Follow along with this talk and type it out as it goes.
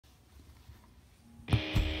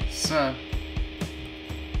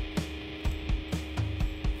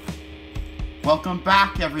Welcome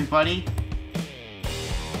back, everybody.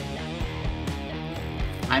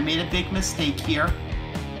 I made a big mistake here.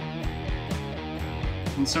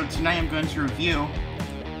 And so tonight I'm going to review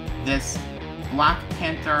this Black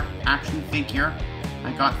Panther action figure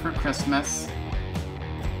I got for Christmas.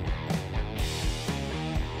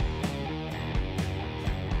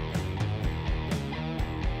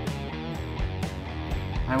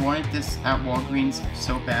 I wanted this at Walgreens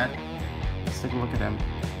so bad. Let's take a look at him.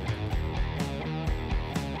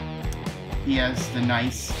 He has the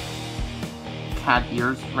nice cat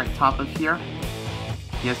ears right top of here.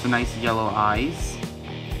 He has the nice yellow eyes.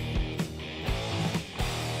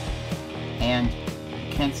 And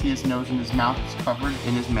you can't see his nose and his mouth is covered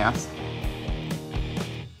in his mask.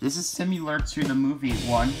 This is similar to the movie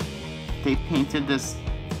one. They painted this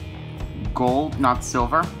gold, not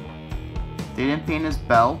silver. They didn't paint his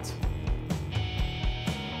belt.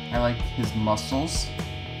 I like his muscles.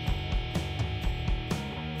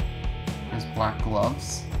 His black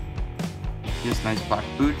gloves. He has nice black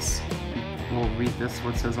boots. We'll read this,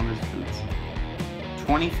 what it says on his boots.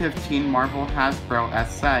 2015 Marvel Hasbro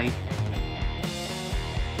SA.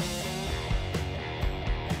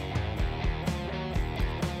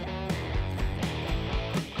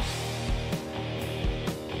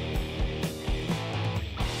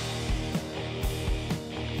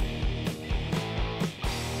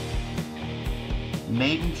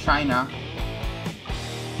 Made in China.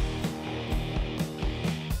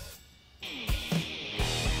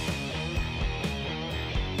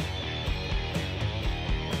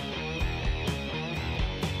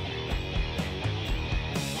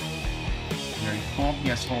 Very cool. He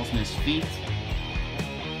has holes in his feet.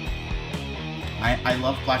 I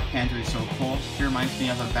love Black Panther, he's so cool. He reminds me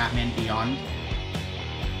of a Batman Beyond.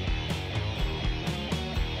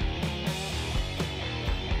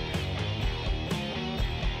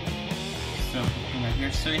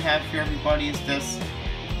 So you have here, everybody, is this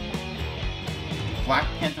Black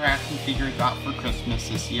Panther action figure I got for Christmas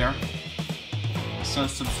this year. So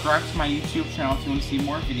subscribe to my YouTube channel if you want to see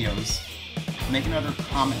more videos. Make another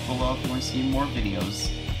comment below if you want to see more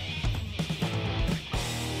videos.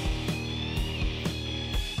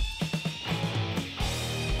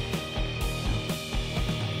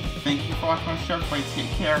 Thank you for watching my show. Everybody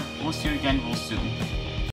take care. We'll see you again real soon.